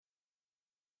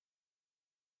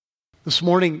This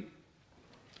morning,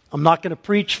 I'm not going to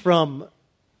preach from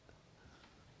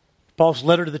Paul's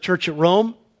letter to the church at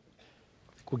Rome.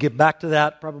 We'll get back to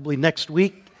that probably next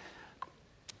week.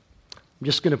 I'm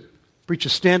just going to preach a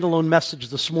standalone message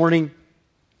this morning.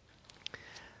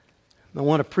 I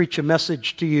want to preach a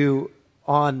message to you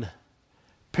on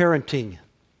parenting.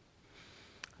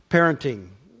 Parenting,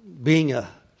 being an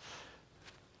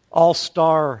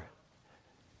all-star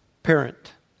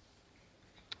parent.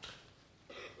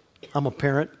 I'm a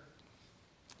parent.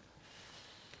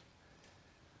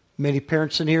 Many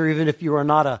parents in here, even if you are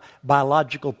not a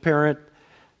biological parent,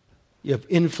 you have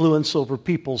influence over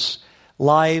people's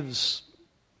lives,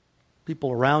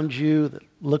 people around you that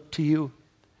look to you.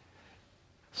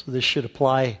 So this should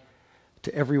apply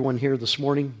to everyone here this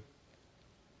morning.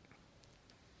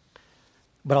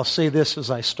 But I'll say this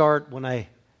as I start. When I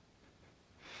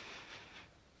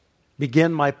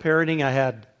began my parenting, I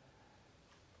had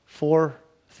 4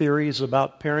 theories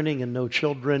about parenting and no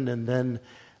children, and then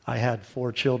I had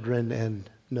 4 children and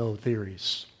no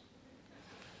theories.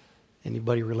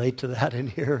 Anybody relate to that in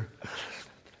here?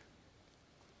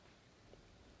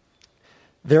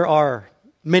 There are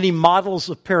many models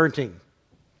of parenting.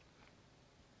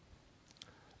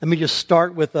 Let me just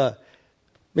start with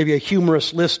maybe a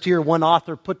humorous list here. One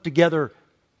author put together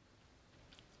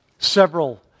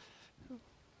several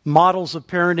models of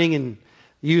parenting and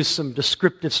use some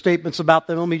descriptive statements about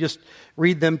them. Let me just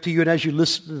read them to you, and as you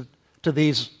listen to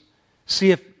these,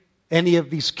 see if any of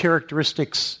these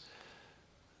characteristics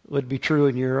would be true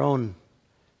in your own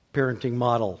parenting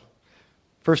model.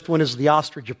 First one is the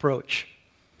ostrich approach.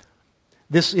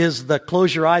 This is the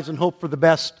close your eyes and hope for the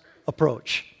best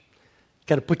approach.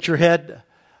 Got to put your head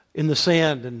in the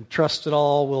sand and trust it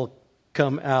all will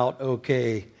come out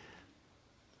okay.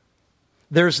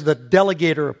 There's the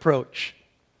delegator approach.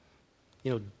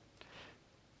 You know,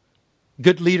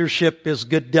 good leadership is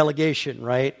good delegation,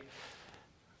 right?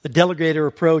 The delegator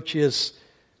approach is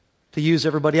to use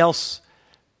everybody else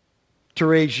to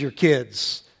raise your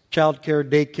kids. Childcare,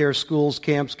 daycare, schools,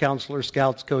 camps, counselors,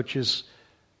 scouts, coaches,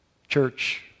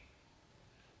 church.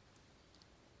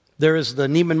 There is the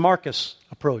Neiman Marcus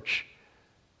approach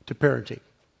to parenting.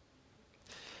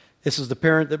 This is the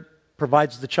parent that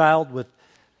provides the child with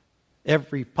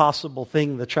every possible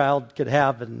thing the child could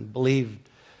have and believe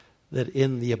that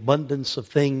in the abundance of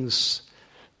things,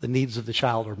 the needs of the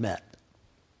child are met.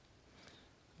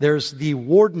 There's the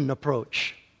warden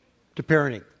approach to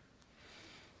parenting.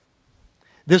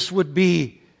 This would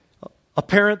be a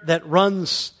parent that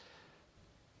runs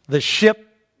the ship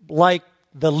like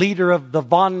the leader of the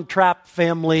Von Trapp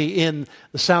family in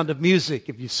The Sound of Music.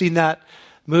 If you've seen that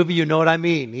movie, you know what I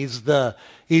mean. He's the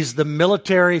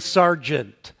military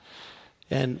sergeant.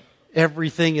 And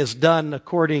everything is done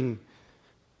according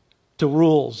to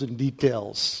rules and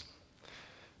details.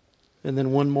 And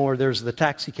then one more, there's the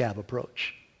taxi cab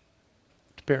approach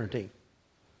to parenting.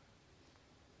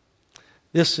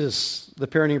 This is the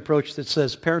parenting approach that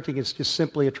says parenting is just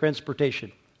simply a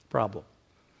transportation problem.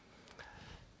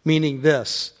 Meaning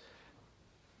this,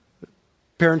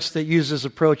 parents that use this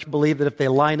approach believe that if they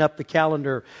line up the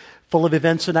calendar full of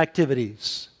events and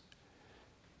activities,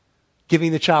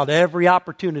 giving the child every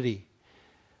opportunity,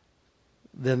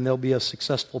 then they'll be a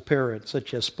successful parent,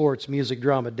 such as sports, music,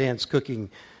 drama, dance, cooking,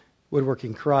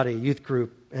 woodworking, karate, youth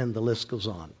group, and the list goes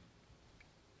on.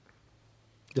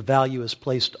 The value is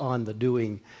placed on the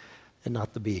doing and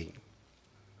not the being.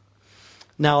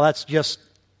 Now, that's just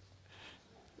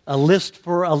a list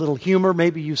for a little humor.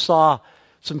 Maybe you saw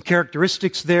some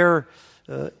characteristics there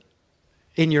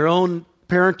in your own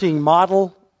parenting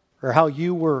model or how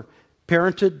you were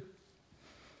parented.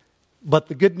 But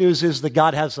the good news is that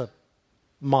God has a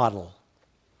model.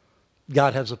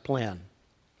 God has a plan.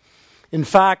 In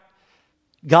fact,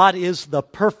 God is the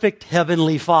perfect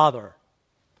heavenly Father.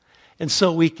 And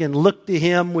so we can look to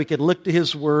Him, we can look to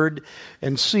His Word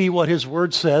and see what His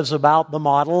Word says about the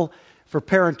model for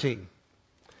parenting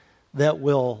that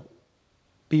will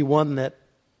be one that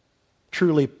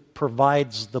truly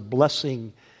provides the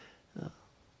blessing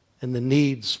and the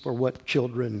needs for what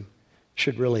children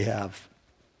should really have.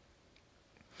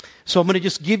 So I'm going to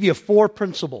just give you 4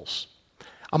 principles.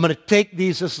 I'm going to take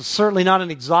these. This is certainly not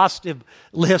an exhaustive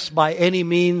list by any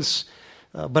means,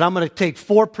 but I'm going to take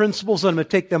 4 principles and I'm going to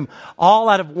take them all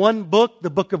out of one book, the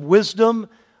book of wisdom,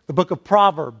 the book of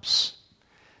Proverbs.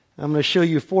 I'm going to show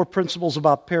you 4 principles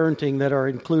about parenting that are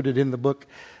included in the book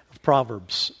of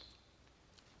Proverbs.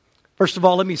 First of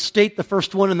all, let me state the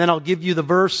first one and then I'll give you the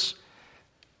verse.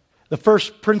 The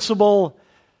first principle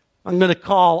I'm going to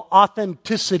call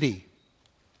authenticity.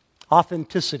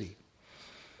 Authenticity.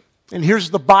 And here's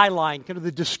the byline, kind of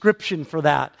the description for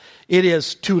that. It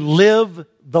is to live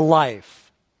the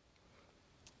life.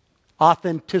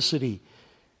 Authenticity,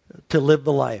 to live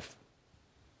the life.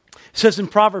 It says in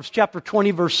Proverbs chapter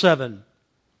 20, verse 7,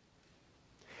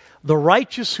 the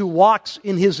righteous who walks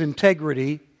in his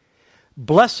integrity,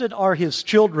 blessed are his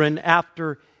children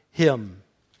after him.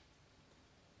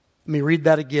 Let me read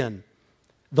that again.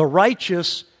 The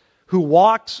righteous who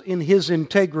walks in his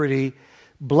integrity,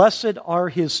 blessed are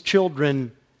his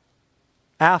children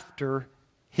after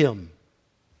him.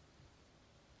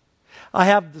 I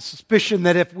have the suspicion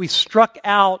that if we struck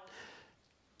out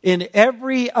in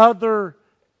every other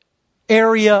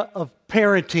area of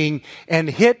parenting and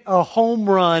hit a home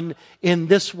run in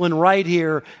this one right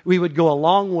here, we would go a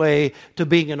long way to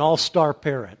being an all-star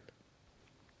parent.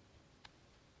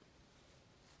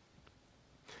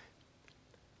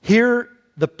 Here,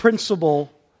 the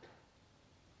principle,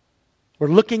 we're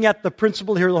looking at the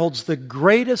principle here that holds the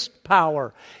greatest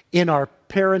power in our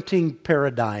parenting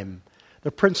paradigm.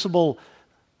 The principle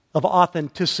of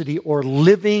authenticity, or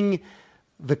living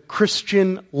the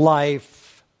Christian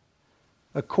life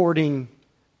according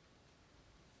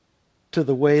to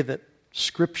the way that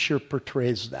Scripture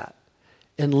portrays that,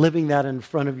 and living that in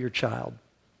front of your child.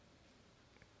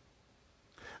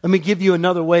 Let me give you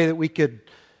another way that we could,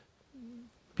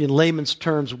 in layman's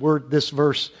terms, word this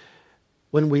verse.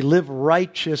 When we live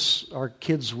righteous, our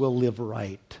kids will live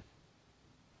right.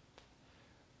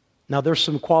 Now, there's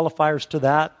some qualifiers to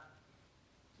that.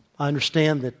 I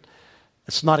understand that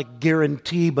it's not a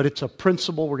guarantee, but it's a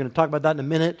principle. We're going to talk about that in a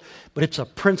minute. But it's a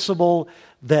principle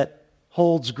that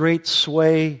holds great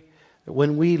sway. That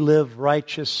when we live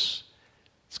righteous,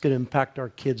 it's going to impact our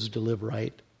kids to live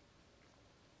right.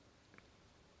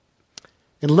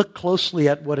 And look closely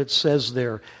at what it says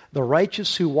there. The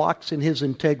righteous who walks in his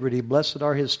integrity, blessed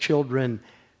are his children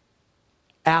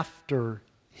after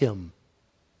him.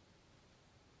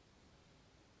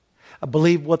 I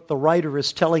believe what the writer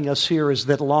is telling us here is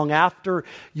that long after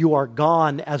you are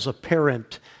gone as a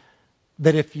parent,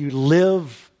 that if you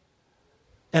live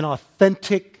an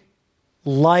authentic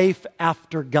life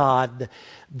after God,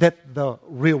 that the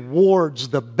rewards,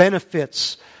 the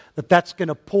benefits that's going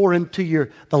to pour into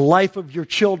the life of your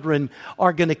children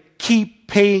are going to keep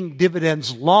paying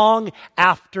dividends long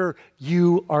after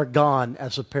you are gone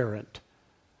as a parent.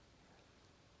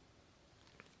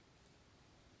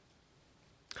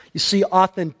 You see,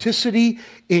 authenticity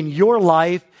in your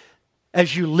life,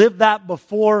 as you live that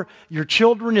before your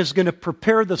children, is going to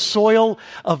prepare the soil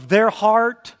of their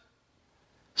heart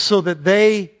so that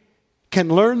they can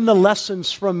learn the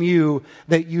lessons from you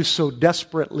that you so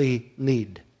desperately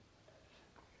need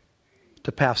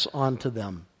to pass on to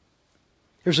them.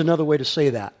 Here's another way to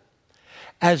say that.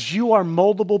 As you are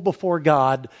moldable before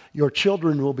God, your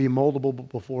children will be moldable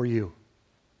before you.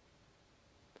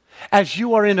 As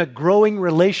you are in a growing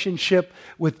relationship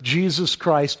with Jesus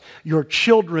Christ, your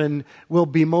children will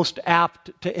be most apt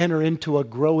to enter into a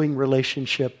growing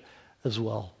relationship as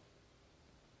well.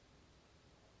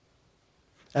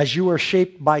 As you are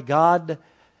shaped by God,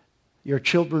 your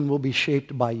children will be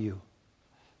shaped by you.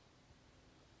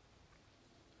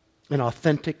 An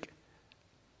authentic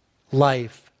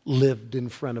life lived in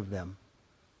front of them.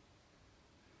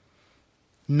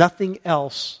 Nothing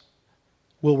else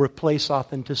will replace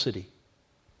authenticity.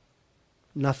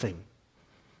 Nothing.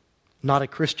 Not a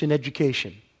Christian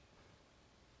education.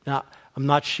 Now, I'm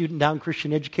not shooting down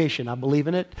Christian education. I believe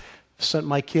in it. I've sent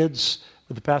my kids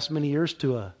for the past many years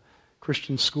to a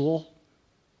Christian school.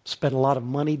 Spent a lot of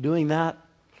money doing that.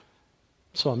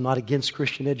 So I'm not against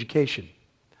Christian education.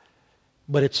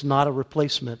 But it's not a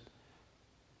replacement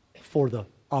for the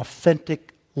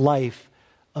authentic life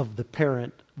of the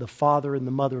parent, the father and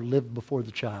the mother lived before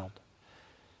the child.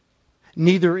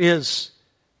 Neither is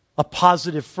a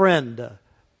positive friend.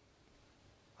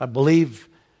 I believe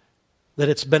that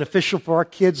it's beneficial for our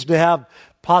kids to have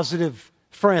positive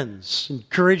friends,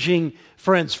 encouraging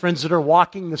friends that are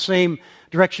walking the same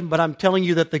direction. But I'm telling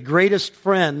you that the greatest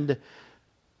friend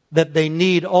that they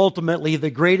need, ultimately, the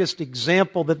greatest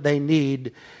example that they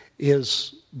need,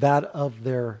 is that of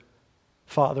their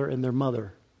father and their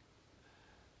mother.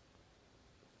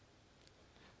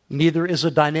 Neither is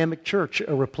a dynamic church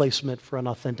a replacement for an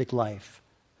authentic life.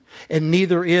 And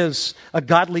neither is a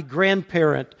godly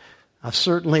grandparent.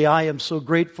 Certainly I am so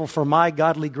grateful for my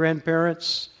godly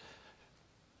grandparents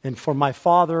and for my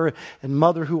father and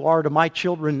mother who are to my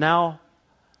children now.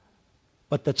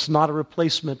 But that's not a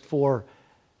replacement for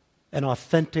an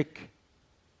authentic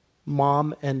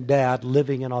mom and dad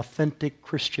living an authentic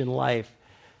Christian life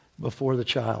before the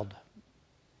child.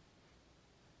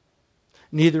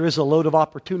 Neither is a load of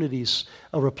opportunities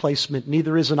a replacement.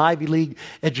 Neither is an Ivy League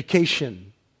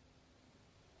education.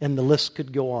 And the list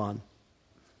could go on.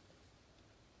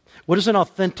 What does an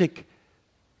authentic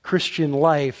Christian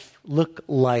life look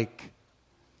like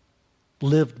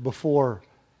lived before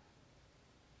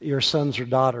your sons or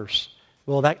daughters?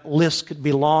 Well, that list could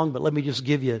be long, but let me just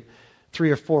give you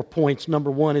 3 or 4 points.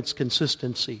 Number one, it's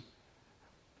consistency.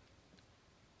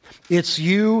 It's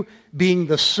you being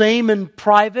the same in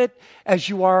private as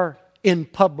you are in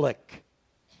public.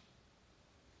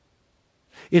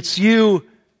 It's you,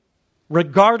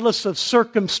 regardless of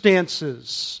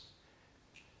circumstances,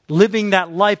 living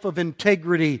that life of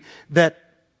integrity that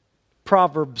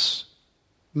Proverbs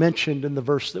mentioned in the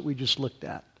verse that we just looked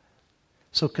at.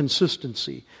 So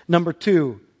consistency. Number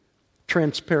 2,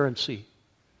 transparency.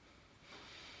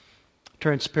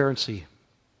 Transparency.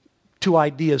 2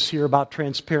 ideas here about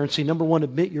transparency. Number 1,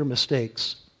 admit your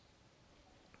mistakes.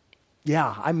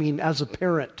 Yeah, I mean, as a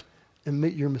parent,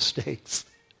 admit your mistakes.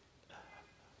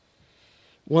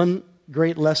 One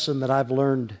great lesson that I've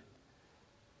learned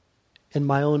in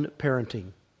my own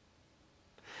parenting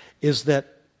is that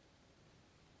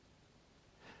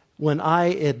when I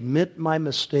admit my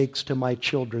mistakes to my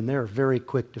children, they're very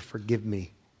quick to forgive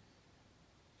me.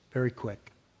 Very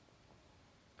quick.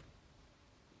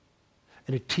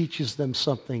 And it teaches them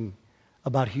something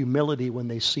about humility when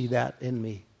they see that in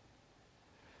me.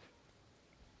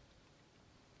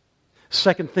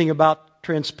 Second thing about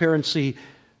transparency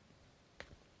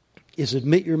is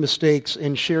admit your mistakes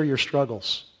and share your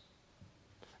struggles.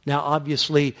 Now,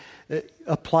 obviously,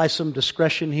 apply some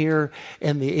discretion here,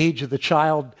 and the age of the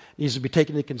child needs to be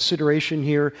taken into consideration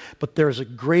here, but there's a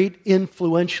great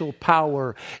influential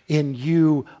power in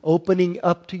you opening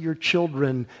up to your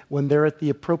children when they're at the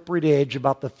appropriate age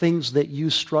about the things that you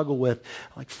struggle with.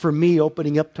 Like for me,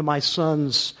 opening up to my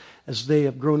sons as they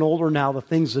have grown older now, the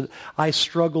things that I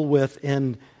struggle with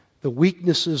and the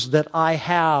weaknesses that I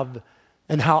have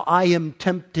and how I am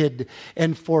tempted,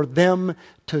 and for them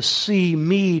to see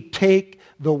me take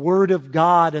the Word of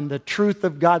God and the truth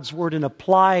of God's Word and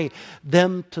apply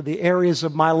them to the areas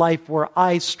of my life where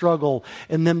I struggle,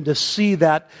 and them to see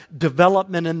that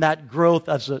development and that growth,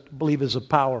 as I believe, is a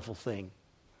powerful thing.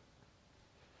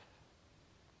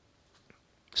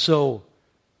 So,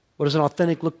 what does an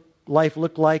authentic life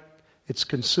look like? It's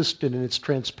consistent and it's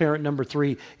transparent. Number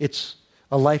 3, it's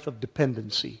a life of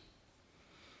dependency.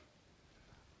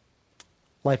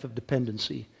 Life of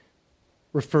dependency.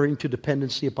 Referring to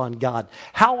dependency upon God.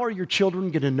 How are your children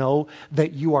going to know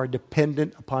that you are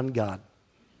dependent upon God?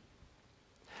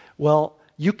 Well,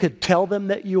 you could tell them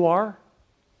that you are,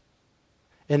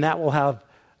 and that will have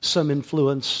some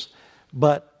influence.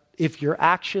 But if your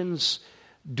actions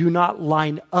do not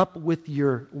line up with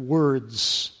your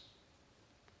words,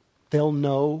 they'll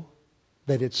know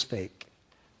that it's fake.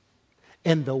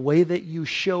 And the way that you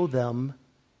show them,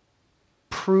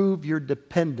 prove your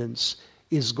dependence,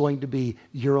 is going to be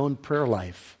your own prayer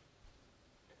life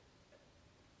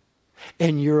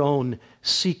and your own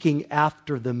seeking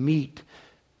after the meat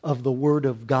of the Word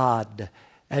of God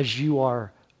as you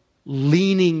are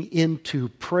leaning into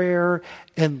prayer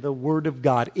and the Word of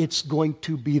God. It's going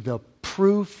to be the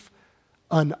proof,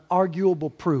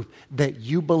 unarguable proof, that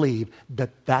you believe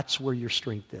that that's where your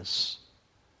strength is.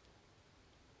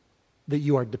 That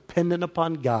you are dependent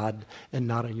upon God and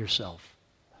not on yourself.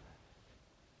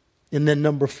 And then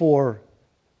number 4,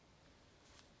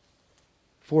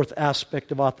 fourth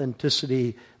aspect of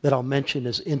authenticity that I'll mention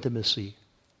is intimacy.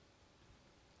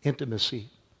 Intimacy.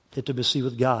 Intimacy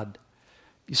with God.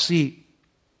 You see,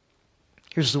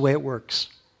 here's the way it works.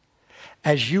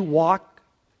 As you walk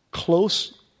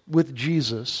close with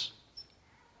Jesus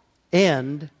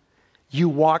and you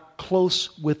walk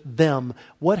close with them,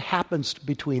 what happens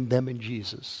between them and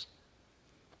Jesus?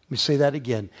 Let me say that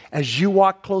again. As you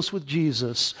walk close with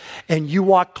Jesus and you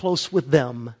walk close with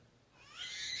them,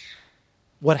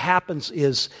 what happens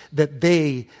is that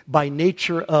they, by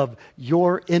nature of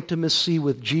your intimacy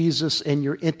with Jesus and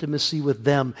your intimacy with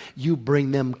them, you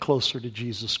bring them closer to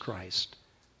Jesus Christ.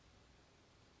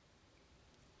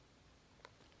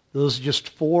 Those are just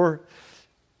 4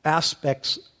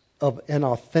 aspects of an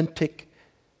authentic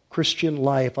Christian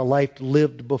life, a life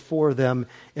lived before them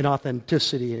in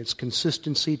authenticity. And it's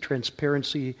consistency,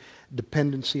 transparency,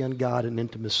 dependency on God, and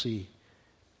intimacy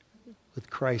with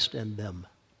Christ and them.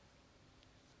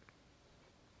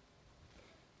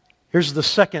 Here's the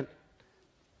second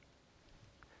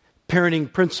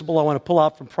parenting principle I want to pull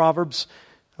out from Proverbs.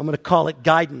 I'm going to call it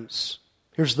guidance.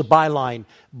 Here's the byline: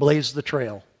 blaze the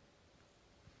trail.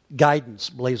 Guidance,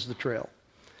 blaze the trail.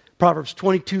 Proverbs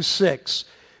 22:6.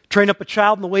 Train up a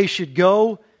child in the way he should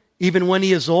go. even when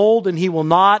he is old, and he will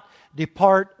not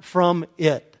depart from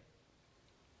it.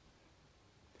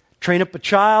 Train up a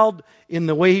child in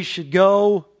the way he should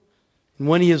go, and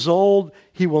when he is old,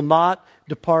 he will not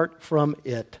depart from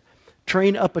it.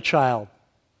 Train up a child.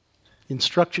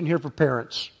 Instruction here for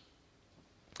parents.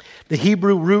 The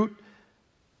Hebrew root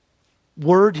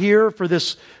word here for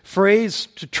this phrase,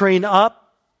 to train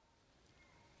up,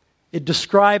 it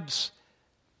describes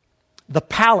the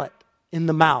palate in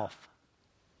the mouth.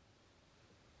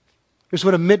 Here's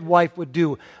what a midwife would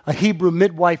do, a Hebrew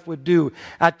midwife would do.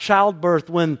 At childbirth,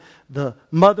 when the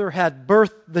mother had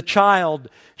birthed the child,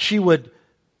 she would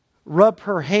rub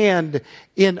her hand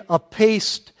in a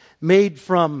paste made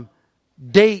from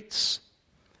dates,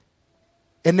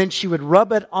 and then she would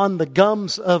rub it on the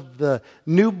gums of the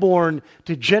newborn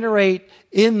to generate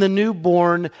in the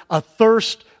newborn a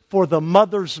thirst for the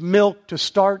mother's milk to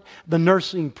start the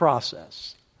nursing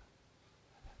process.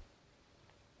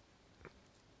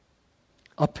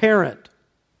 A parent,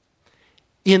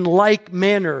 in like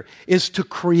manner, is to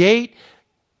create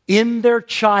in their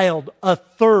child a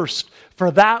thirst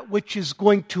for that which is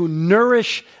going to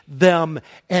nourish them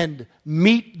and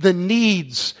meet the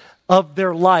needs of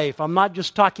their life. I'm not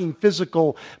just talking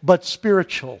physical, but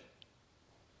spiritual.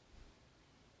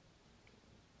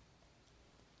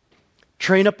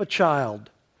 Train up a child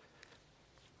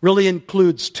really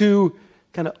includes two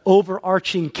kind of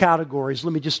overarching categories.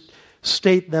 Let me just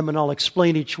state them and I'll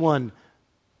explain each one.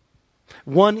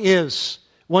 One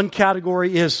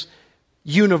category is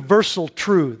universal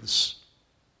truths.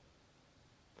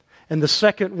 And the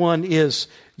second one is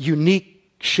unique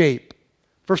shape.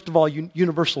 First of all,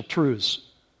 universal truths.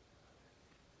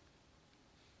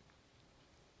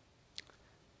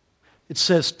 It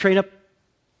says, train up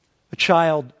a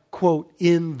child, quote,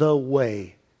 in the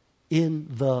way. In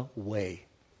the way.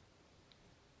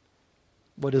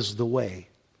 What is the way?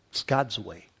 It's God's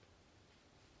way.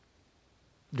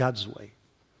 God's way.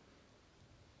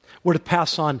 We're to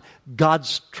pass on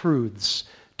God's truths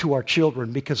to our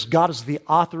children because God is the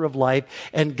author of life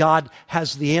and God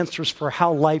has the answers for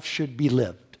how life should be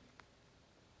lived.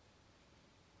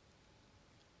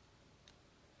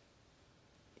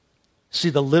 See,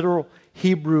 the literal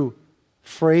Hebrew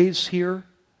phrase here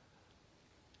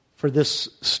for this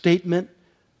statement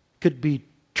could be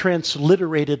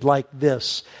transliterated like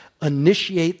this: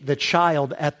 initiate the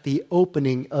child at the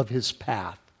opening of his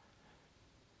path.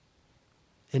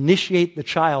 Initiate the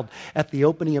child at the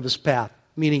opening of his path,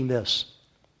 meaning this.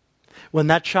 When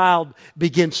that child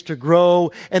begins to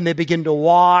grow and they begin to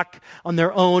walk on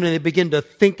their own and they begin to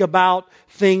think about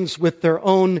things with their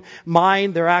own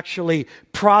mind, they're actually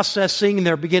processing and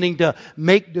they're beginning to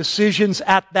make decisions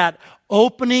at that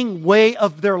opening way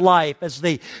of their life. As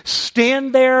they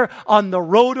stand there on the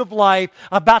road of life,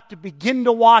 about to begin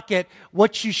to walk it,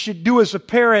 what you should do as a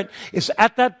parent is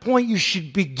at that point you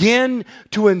should begin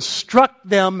to instruct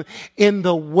them in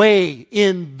the way,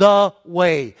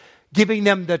 giving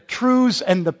them the truths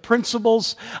and the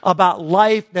principles about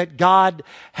life that God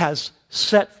has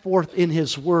set forth in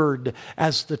His Word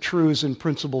as the truths and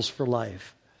principles for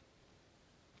life.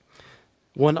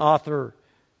 One author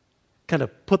kind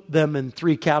of put them in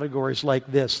three categories like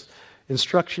this: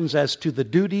 instructions as to the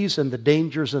duties and the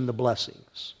dangers and the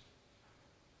blessings.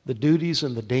 The duties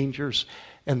and the dangers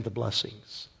and the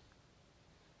blessings.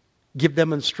 Give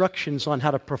them instructions on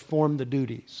how to perform the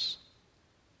duties.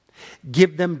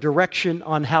 Give them direction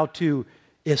on how to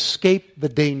escape the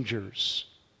dangers.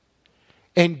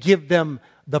 And give them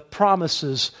the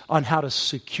promises on how to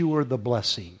secure the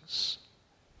blessings.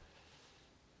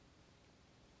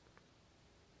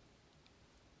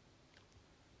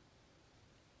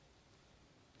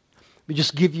 Let me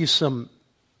just give you some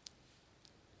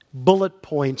bullet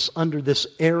points under this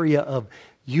area of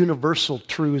universal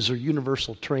truths or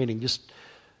universal training.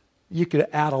 You could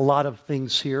add a lot of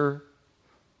things here,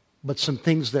 but some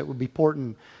things that would be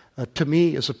important to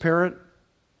me as a parent,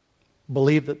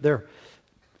 believe that they're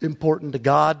important to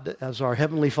God as our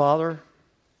Heavenly Father.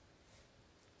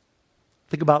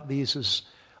 Think about these as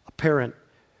a parent.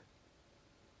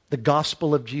 The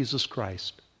gospel of Jesus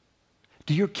Christ.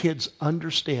 Do your kids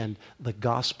understand the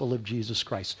gospel of Jesus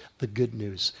Christ, the good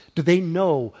news? Do they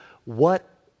know what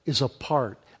is a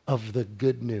part of the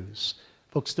good news?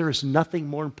 Folks, there is nothing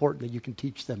more important that you can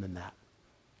teach them than that.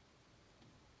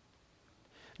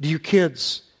 Do your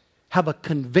kids have a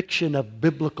conviction of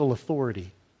biblical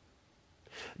authority?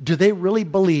 Do they really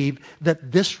believe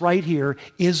that this right here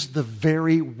is the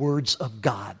very words of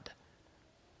God?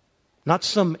 Not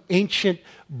some ancient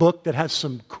book that has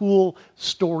some cool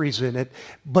stories in it,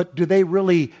 but do they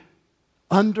really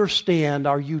understand,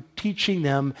 are you teaching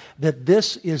them that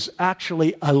this is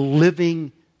actually a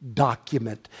living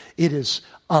document? It is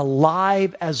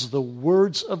alive as the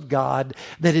words of God,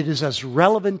 that it is as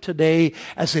relevant today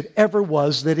as it ever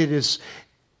was, that it is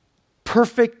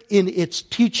perfect in its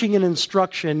teaching and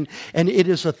instruction, and it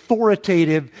is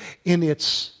authoritative in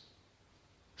its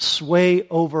sway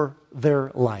over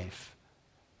their life.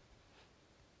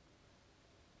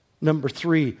 Number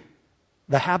 3,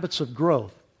 the habits of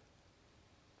growth.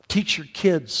 Teach your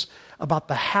kids about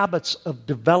the habits of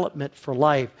development for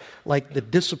life, like the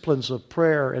disciplines of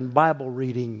prayer and Bible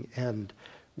reading and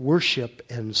worship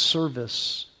and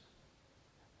service.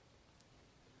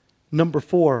 Number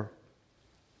 4,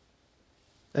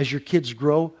 as your kids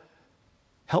grow,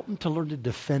 help them to learn to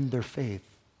defend their faith.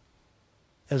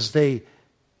 As they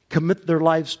commit their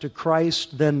lives to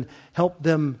Christ, then help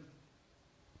them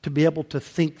to be able to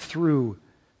think through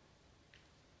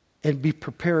and be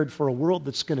prepared for a world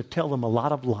that's going to tell them a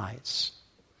lot of lies.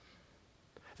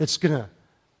 It's going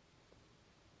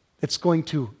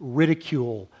to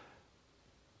ridicule,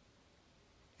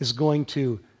 is going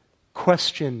to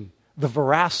question the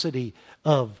veracity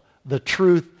of the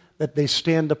truth that they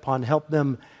stand upon. Help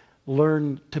them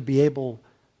learn to be able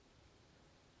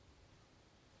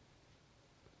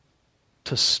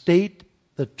to state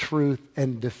the truth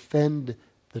and defend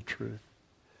the truth.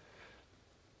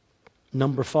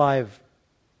 Number 5,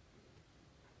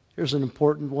 here's an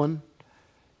important one.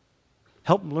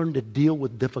 Help them learn to deal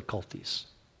with difficulties.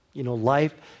 You know,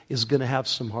 life is going to have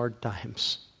some hard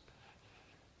times.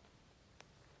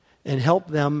 And help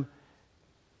them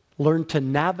learn to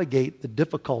navigate the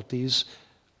difficulties,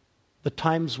 the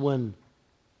times when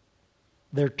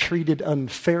they're treated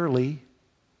unfairly,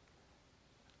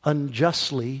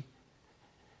 unjustly,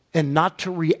 and not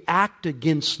to react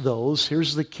against those,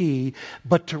 here's the key,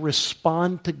 but to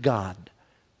respond to God.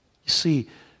 You see,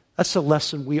 that's a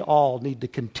lesson we all need to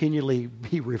continually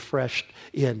be refreshed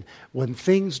in. When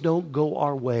things don't go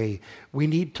our way, we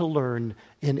need to learn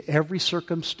in every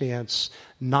circumstance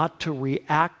not to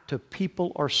react to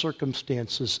people or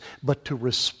circumstances, but to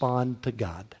respond to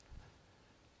God.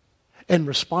 And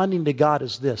responding to God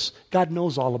is this: God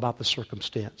knows all about the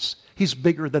circumstance. He's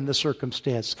bigger than the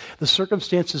circumstance. The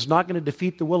circumstance is not going to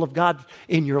defeat the will of God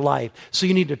in your life. So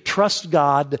you need to trust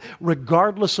God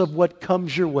regardless of what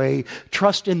comes your way.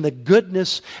 Trust in the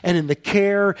goodness and in the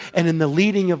care and in the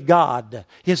leading of God.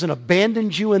 He hasn't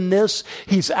abandoned you in this.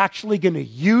 He's actually going to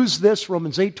use this,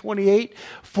 Romans 8:28,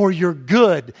 for your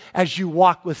good as you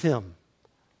walk with Him.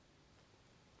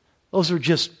 Those are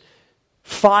just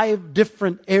 5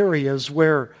 different areas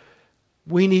where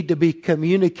we need to be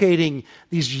communicating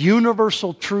these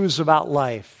universal truths about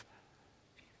life.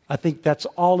 I think that's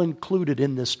all included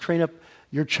in this. Train up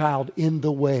your child in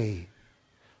the way.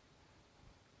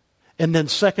 And then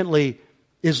secondly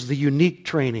is the unique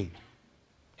training.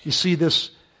 You see,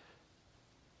 this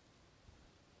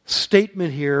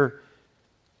statement here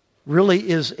really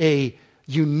is a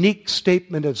unique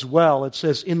statement as well. It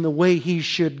says, in the way he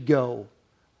should go.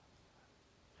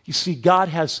 You see, God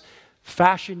has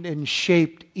fashioned and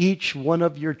shaped each one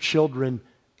of your children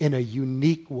in a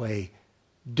unique way,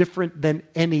 different than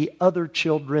any other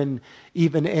children,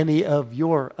 even any of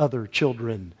your other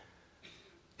children.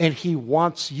 And He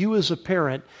wants you as a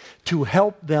parent to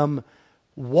help them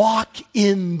walk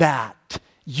in that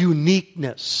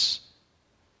uniqueness.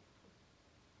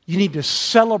 You need to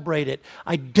celebrate it,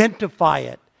 identify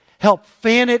it, help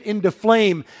fan it into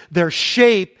flame, their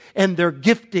shape and their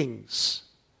giftings.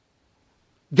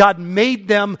 God made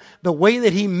them the way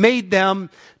that He made them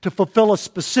to fulfill a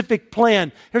specific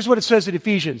plan. Here's what it says in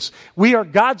Ephesians. We are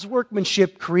God's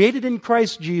workmanship, created in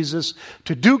Christ Jesus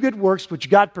to do good works which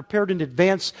God prepared in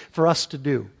advance for us to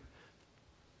do.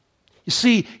 You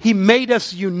see, He made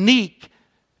us unique,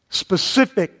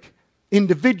 specific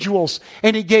individuals,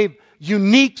 and He gave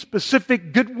unique,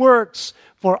 specific good works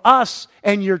for us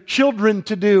and your children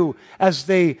to do as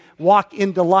they walk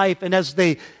into life and as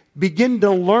they begin to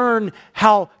learn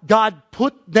how God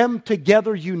put them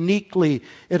together uniquely.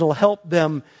 It'll help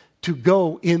them to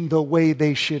go in the way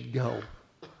they should go.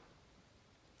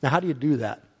 Now, how do you do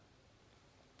that?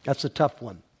 That's a tough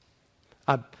one.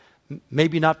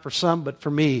 Maybe not for some, but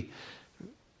for me,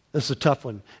 this is a tough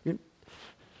one.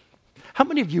 How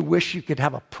many of you wish you could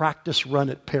have a practice run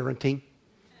at parenting?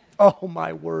 Oh,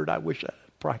 my word, I wish I had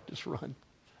a practice run.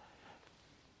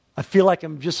 I feel like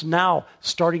I'm just now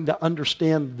starting to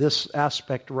understand this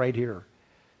aspect right here.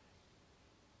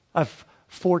 I have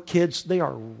 4 kids. They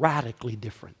are radically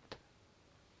different.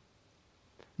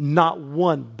 Not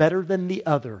one better than the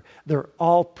other. They're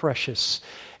all precious.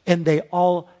 And they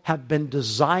all have been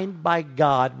designed by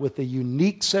God with a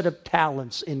unique set of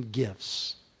talents and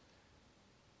gifts.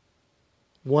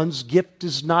 One's gift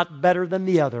is not better than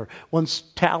the other. One's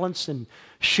talents and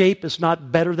shape is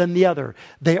not better than the other.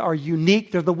 They are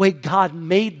unique. They're the way God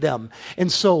made them.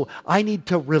 And so I need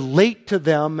to relate to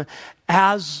them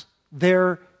as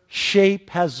their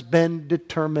shape has been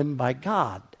determined by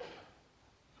God.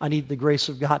 I need the grace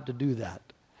of God to do that.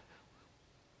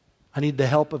 I need the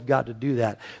help of God to do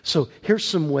that. So here's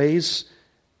some ways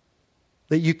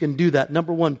that you can do that.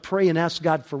 Number one, pray and ask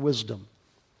God for wisdom.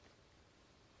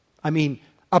 I mean,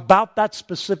 about that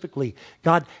specifically.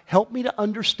 God, help me to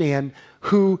understand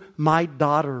who my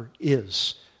daughter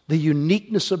is, the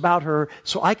uniqueness about her,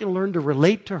 so I can learn to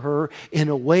relate to her in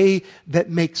a way that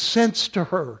makes sense to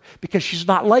her, because she's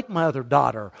not like my other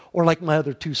daughter or like my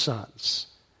other two sons.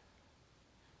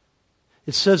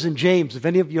 It says in James, if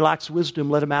any of you lacks wisdom,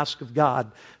 let him ask of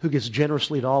God, who gives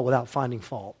generously to all without finding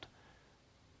fault.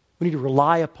 We need to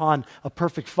rely upon a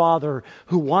perfect Father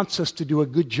who wants us to do a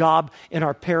good job in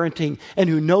our parenting and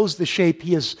who knows the shape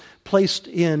He has placed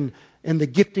in and the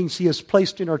giftings He has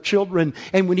placed in our children.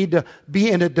 And we need to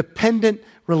be in a dependent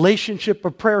relationship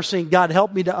of prayer, saying, God,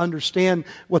 help me to understand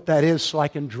what that is so I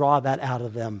can draw that out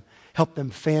of them. Help them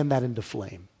fan that into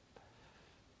flame.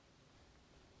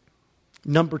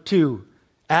 Number two,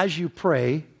 as you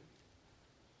pray,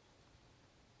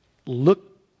 look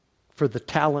for the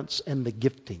talents and the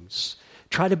giftings.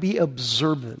 Try to be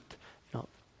observant.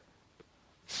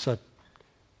 It's a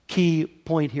key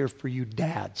point here for you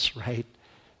dads, right?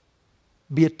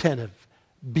 Be attentive.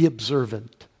 Be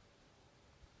observant.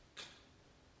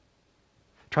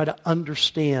 Try to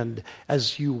understand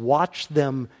as you watch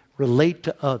them relate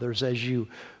to others, as you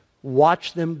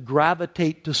watch them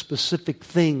gravitate to specific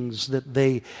things that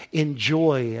they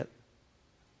enjoy.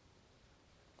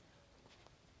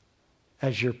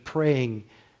 As you're praying,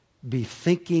 be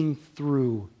thinking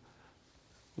through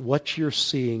what you're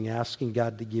seeing, asking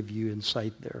God to give you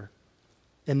insight there.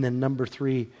 And then number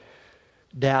three,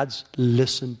 dads,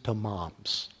 listen to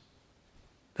moms.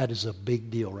 That is a big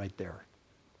deal right there.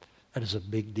 That is a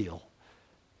big deal.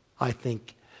 I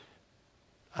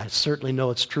certainly know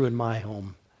it's true in my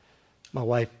home. My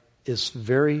wife is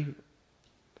very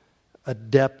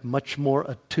adept, much more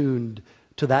attuned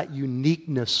to that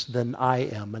uniqueness than I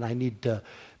am. And I need to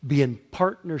be in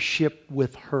partnership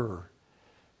with her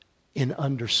in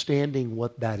understanding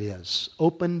what that is.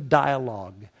 Open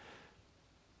dialogue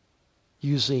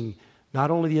using not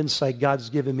only the insight God's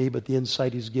given me, but the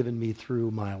insight He's given me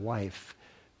through my wife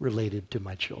related to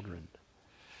my children.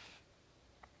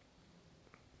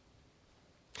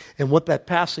 And what that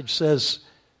passage says,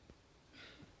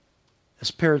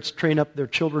 as parents train up their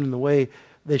children in the way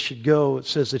they should go, it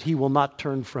says that He will not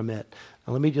turn from it.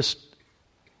 Now let me just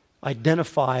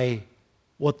identify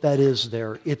what that is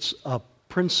there. It's a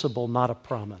principle, not a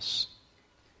promise.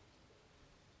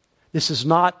 This is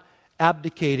not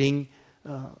abdicating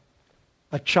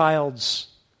a child's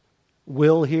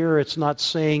will here. It's not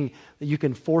saying that you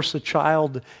can force a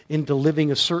child into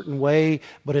living a certain way,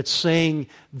 but it's saying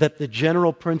that the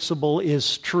general principle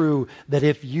is true, that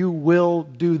if you will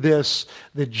do this,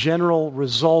 the general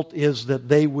result is that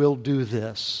they will do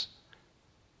this.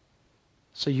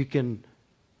 So you can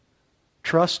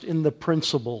trust in the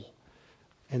principle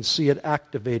and see it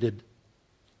activated.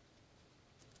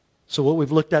 So what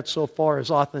we've looked at so far is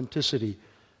authenticity.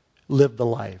 Live the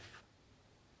life.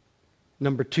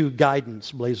 Number two,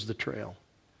 guidance. Blaze the trail.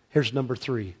 Here's number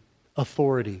three,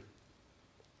 authority.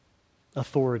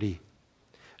 Authority.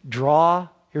 Draw,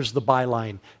 here's the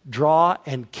byline. Draw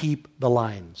and keep the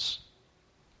lines.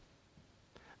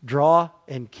 Draw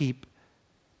and keep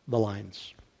the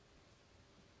lines.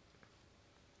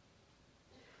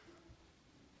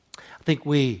 I think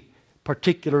we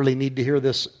particularly need to hear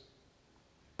this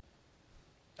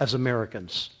as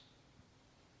Americans,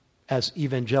 as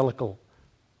evangelical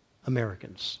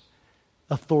Americans.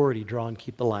 Authority, draw and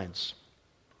keep the lines.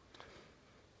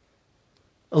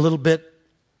 A little bit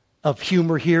of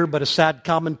humor here, but a sad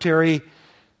commentary.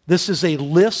 This is a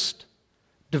list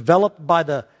developed by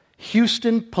the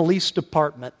Houston Police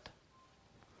Department.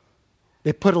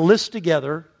 They put a list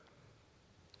together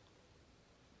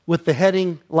with the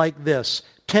heading like this: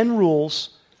 10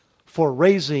 rules for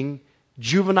raising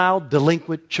juvenile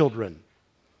delinquent children.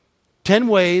 10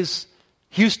 ways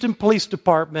Houston Police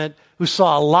Department, who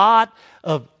saw a lot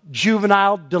of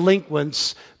juvenile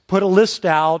delinquents, put a list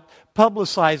out,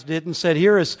 publicized it, and said,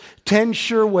 here is 10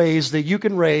 sure ways that you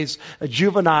can raise a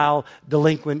juvenile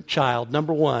delinquent child.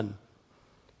 Number one,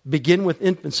 begin with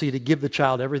infancy to give the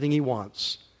child everything he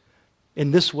wants.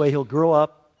 In this way, he'll grow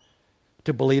up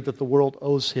to believe that the world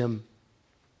owes him.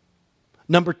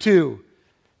 Number 2,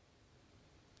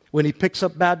 when he picks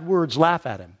up bad words, laugh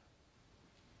at him.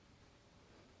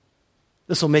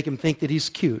 This will make him think that he's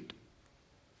cute.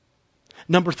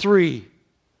 Number 3,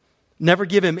 never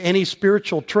give him any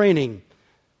spiritual training.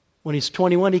 When he's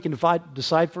 21, he can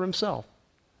decide for himself.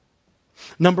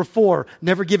 Number 4,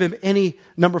 never give him any.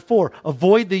 Number 4,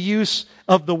 avoid the use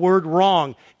of the word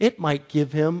wrong. It might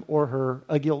give him or her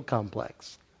a guilt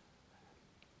complex.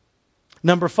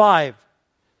 Number 5,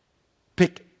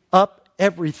 pick up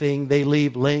everything they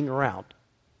leave laying around.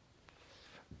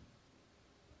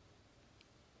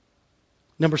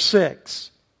 Number 6,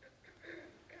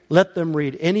 let them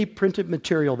read any printed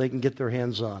material they can get their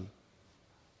hands on.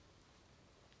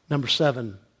 Number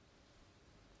 7,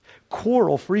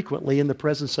 quarrel frequently in the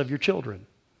presence of your children.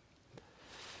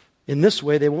 In this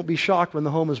way, they won't be shocked when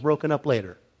the home is broken up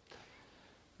later.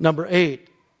 Number 8,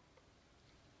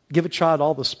 give a child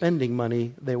all the spending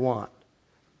money they want.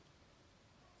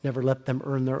 Never let them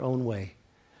earn their own way.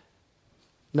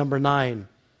 Number 9,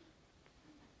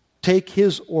 take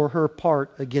his or her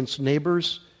part against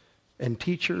neighbors and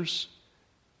teachers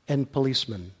and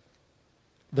policemen.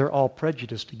 They're all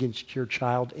prejudiced against your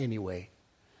child anyway.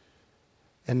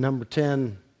 And number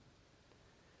 10,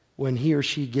 when he or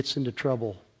she gets into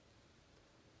trouble,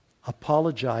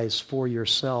 apologize for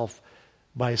yourself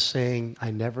by saying,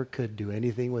 I never could do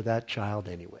anything with that child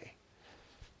anyway.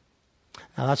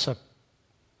 Now that's a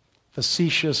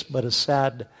facetious but a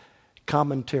sad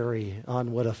commentary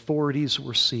on what authorities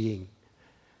were seeing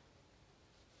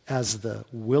as the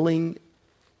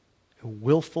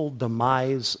willful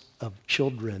demise of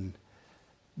children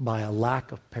by a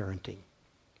lack of parenting.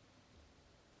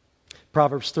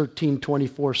 Proverbs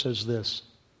 13:24 says this,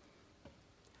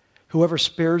 whoever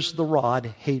spares the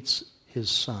rod hates his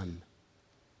son,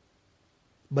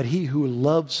 but he who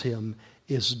loves him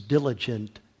is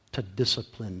diligent to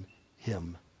discipline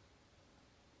him.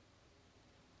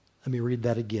 Let me read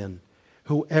that again.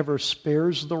 Whoever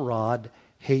spares the rod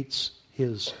hates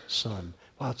his son.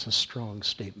 Wow, that's a strong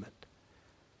statement.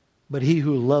 But he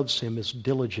who loves him is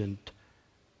diligent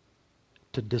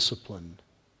to discipline.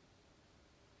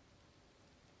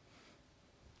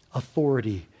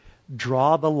 Authority.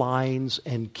 Draw the lines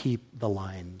and keep the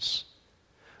lines.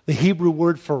 The Hebrew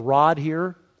word for rod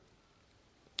here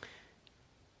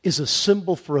is a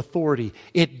symbol for authority.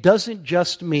 It doesn't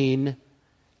just mean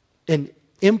an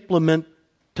implement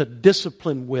to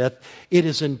discipline with. It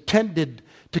is intended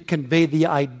to convey the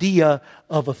idea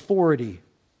of authority.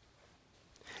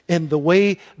 And the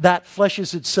way that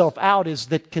fleshes itself out is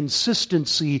that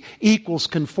consistency equals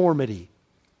conformity.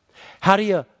 How do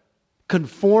you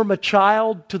conform a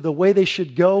child to the way they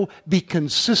should go? Be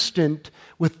consistent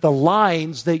with the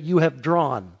lines that you have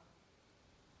drawn.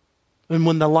 And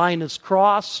when the line is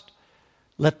crossed,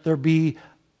 let there be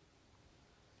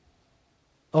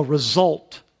a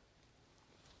result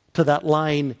to that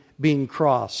line being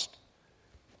crossed.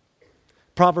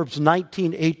 Proverbs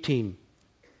 19:18.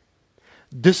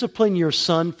 Discipline your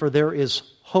son, for there is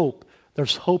hope.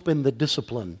 There's hope in the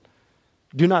discipline.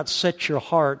 Do not set your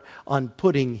heart on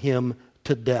putting him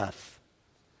to death.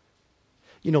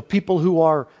 You know, people who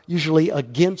are usually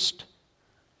against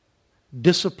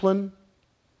discipline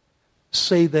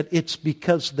say that it's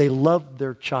because they love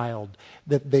their child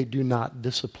that they do not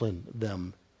discipline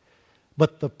them.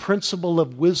 But the principle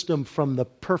of wisdom from the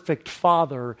perfect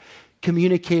Father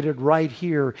communicated right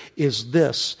here is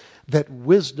this, that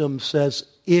wisdom says,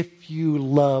 if you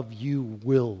love, you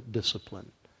will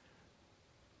discipline.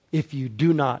 If you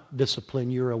do not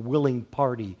discipline, you're a willing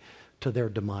party to their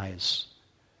demise.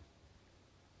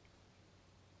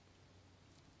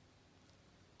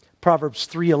 Proverbs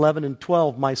 3:11 and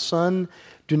 12, my son,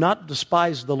 do not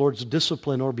despise the Lord's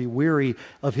discipline or be weary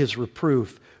of his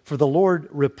reproof. For the Lord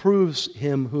reproves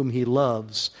him whom he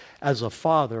loves, as a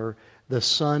father the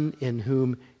son in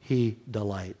whom he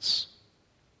delights.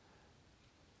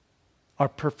 Our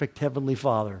perfect Heavenly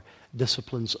Father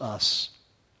disciplines us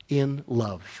in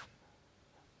love.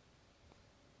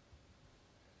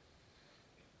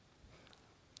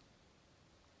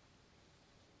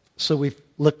 So we've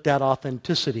looked at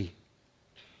authenticity,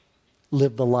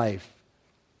 live the life.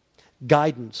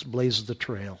 Guidance, blaze the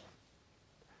trail.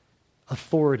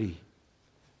 Authority,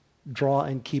 draw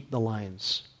and keep the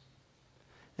lines.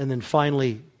 And then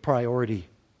finally, priority.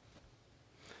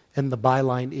 And the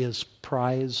byline is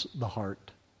prize the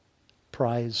heart.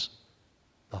 Prize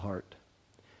the heart.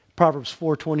 Proverbs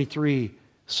 4:23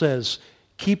 says,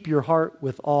 keep your heart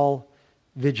with all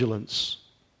vigilance,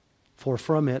 for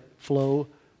from it flow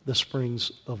the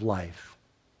springs of life.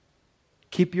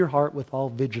 Keep your heart with all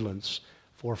vigilance,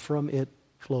 for from it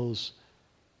flows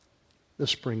the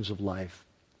springs of life.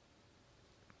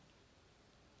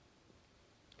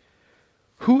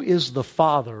 Who is the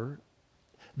father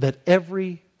that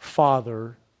every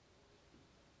father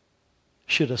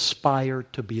should aspire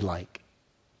to be like?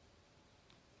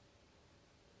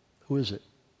 Who is it?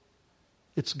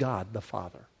 It's God the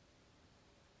Father.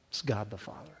 It's God the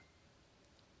Father.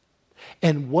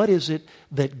 And what is it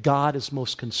that God is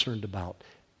most concerned about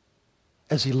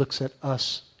as He looks at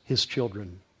us, His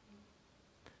children?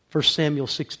 1 Samuel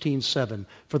 16:7.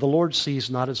 For the Lord sees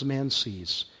not as man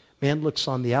sees. Man looks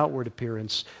on the outward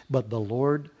appearance, but the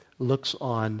Lord looks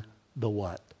on the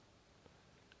what?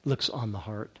 Looks on the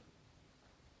heart.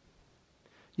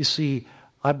 You see,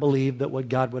 I believe that what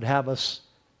God would have us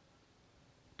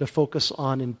to focus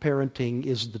on in parenting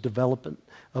is the development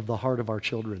of the heart of our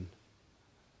children.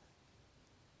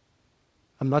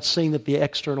 I'm not saying that the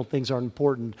external things aren't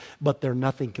important, but they're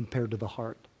nothing compared to the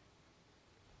heart.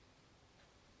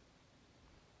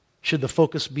 Should the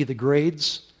focus be the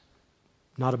grades?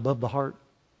 Not above the heart.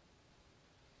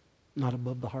 Not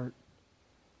above the heart.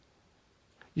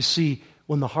 You see,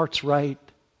 when the heart's right,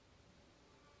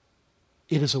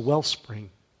 it is a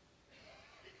wellspring.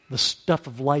 The stuff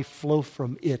of life flow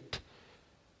from it.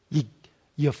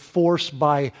 You force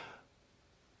by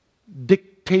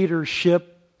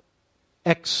dictatorship,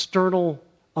 external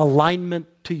alignment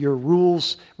to your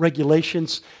rules,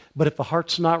 regulations. But if the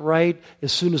heart's not right,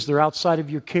 as soon as they're outside of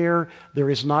your care, there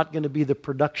is not going to be the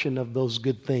production of those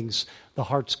good things. The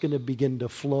heart's going to begin to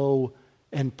flow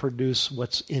and produce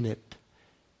what's in it.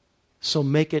 So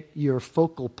make it your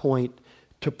focal point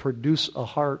to produce a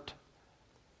heart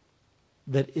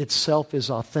that itself is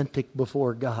authentic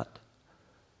before God,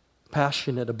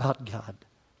 passionate about God,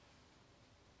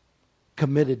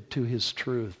 committed to His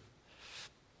truth.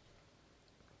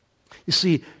 You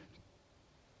see,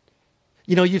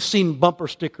 you've seen bumper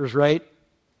stickers, right?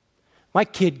 My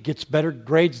kid gets better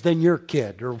grades than your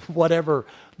kid, or whatever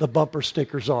the bumper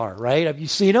stickers are, right? Have you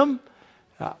seen them?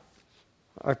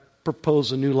 I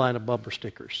propose a new line of bumper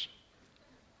stickers.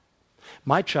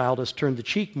 My child has turned the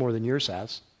cheek more than yours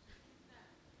has.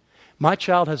 My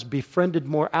child has befriended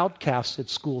more outcasts at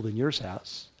school than yours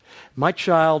has. My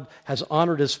child has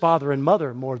honored his father and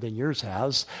mother more than yours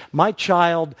has. My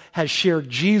child has shared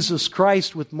Jesus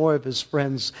Christ with more of his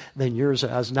friends than yours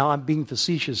has. Now, I'm being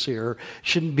facetious here.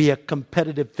 Shouldn't be a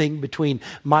competitive thing between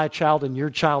my child and your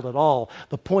child at all.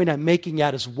 The point I'm making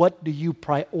at is, what do you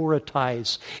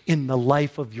prioritize in the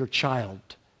life of your child?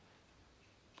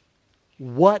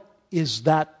 What is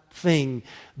that thing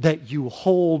that you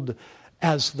hold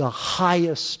as the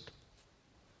highest?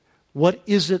 What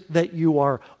is it that you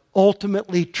are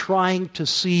ultimately trying to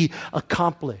see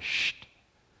accomplished?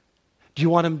 Do you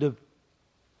want them to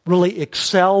really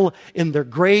excel in their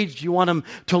grades? Do you want them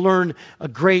to learn a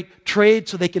great trade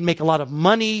so they can make a lot of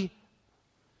money?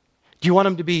 Do you want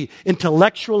them to be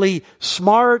intellectually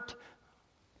smart?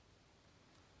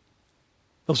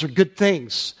 Those are good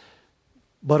things.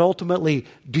 But ultimately,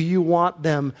 do you want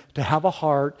them to have a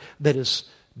heart that is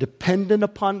dependent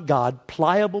upon God,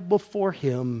 pliable before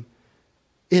Him,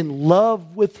 in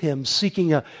love with Him,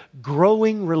 seeking a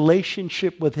growing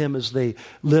relationship with Him as they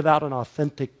live out an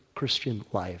authentic Christian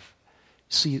life?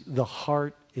 See, the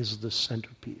heart is the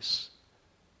centerpiece.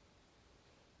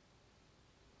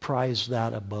 Prize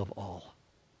that above all.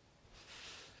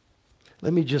 Why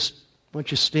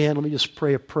don't you stand? Let me just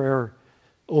pray a prayer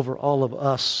over all of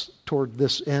us toward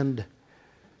this end.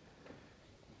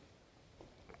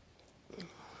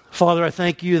 Father, I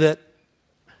thank You that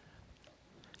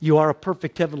You are a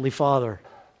perfect Heavenly Father,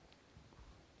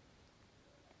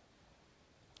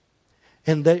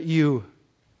 and that You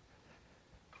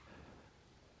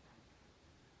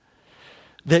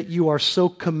are so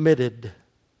committed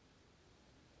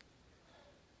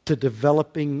to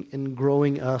developing and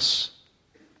growing us.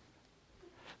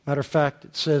 Matter of fact,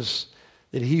 it says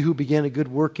that He who began a good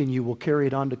work in you will carry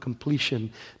it on to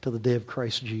completion till the day of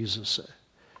Christ Jesus.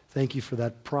 Thank You for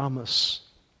that promise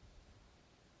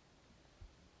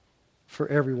for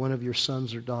every one of Your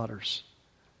sons or daughters.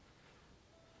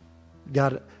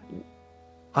 God,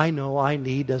 I know I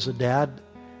need, as a dad,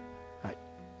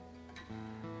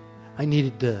 I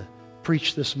needed to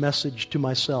preach this message to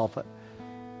myself. I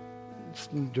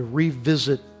just need to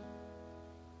revisit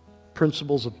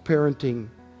principles of parenting.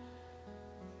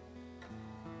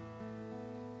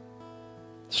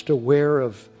 Just aware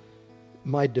of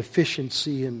my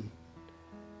deficiency in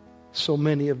so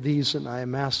many of these, and I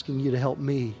am asking You to help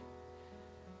me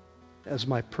as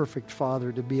my perfect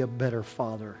father to be a better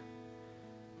father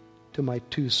to my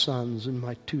 2 sons and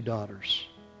my 2 daughters.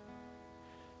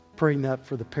 Praying that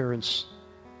for the parents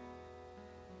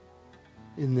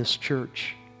in this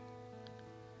church,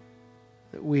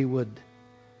 that we would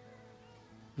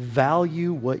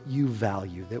value what you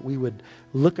value, that we would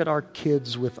look at our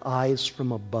kids with eyes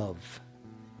from above,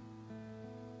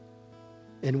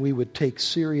 and we would take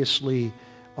seriously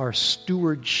our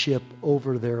stewardship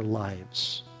over their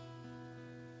lives.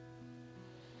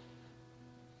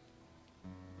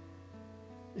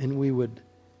 And we would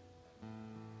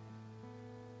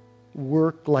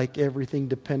work like everything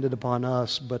depended upon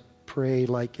us, but pray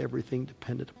like everything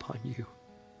depended upon you,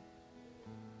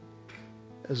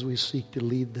 as we seek to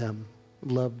lead them,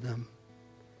 love them,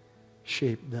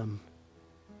 shape them.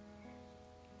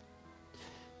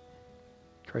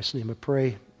 In Christ's name I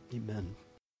pray. Amen.